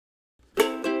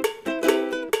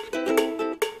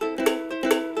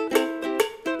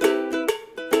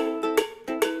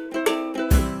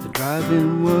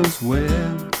drive-in was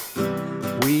where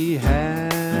we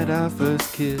had our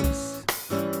first kiss,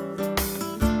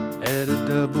 at a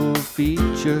double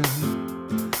feature,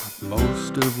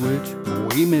 most of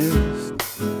which we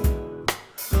missed,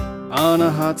 on a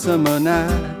hot summer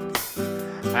night,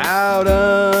 out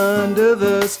under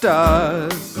the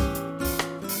stars,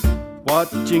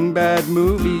 watching bad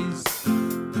movies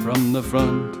from the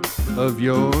front of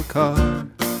your car.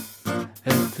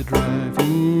 At the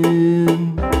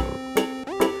drive-in,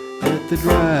 at the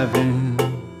drive-in,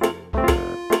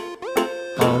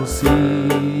 I'll see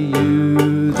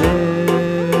you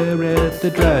there at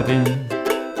the drive-in.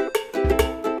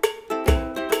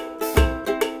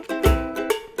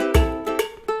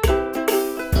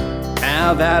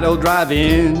 Now that old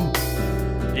drive-in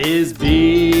is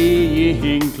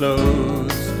being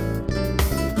closed,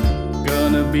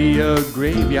 gonna be a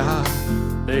graveyard.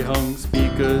 They hung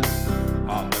speakers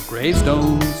on the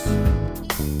gravestones.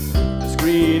 The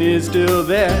screen is still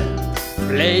there,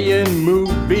 playing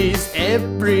movies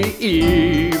every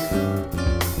eve,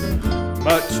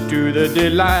 much to the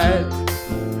delight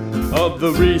of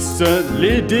the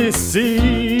recently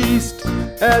deceased.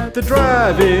 At the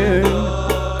drive-in,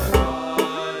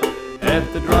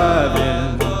 at the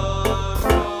drive-in,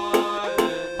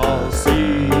 I'll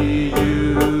see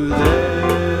you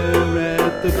there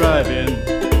at the drive-in.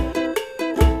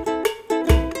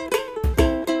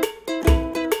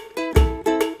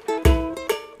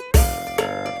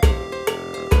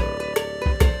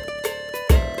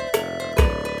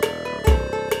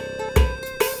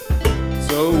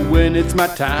 So when it's my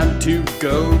time to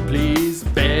go, please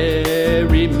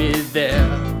bury me there,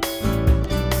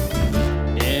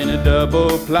 in a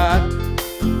double plot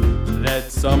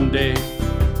that someday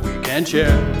we can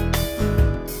share,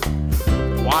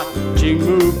 watching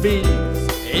movies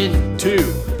into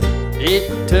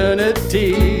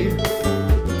eternity,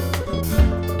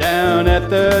 down at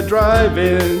the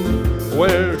drive-in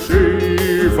where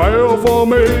she fell for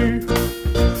me.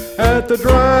 At the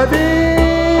drive-in,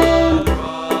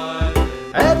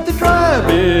 at the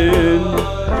drive-in,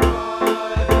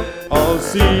 I'll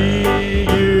see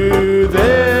you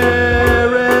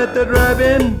there at the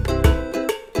drive-in. The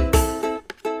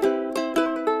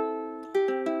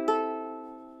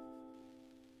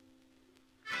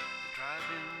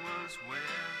drive-in was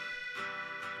where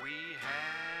we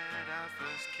had our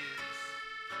first kiss,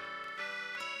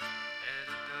 at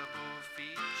a double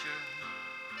feature,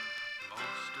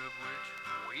 most of which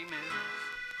we missed,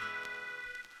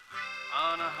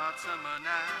 on a hot summer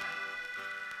night,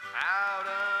 out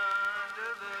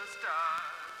under the stars.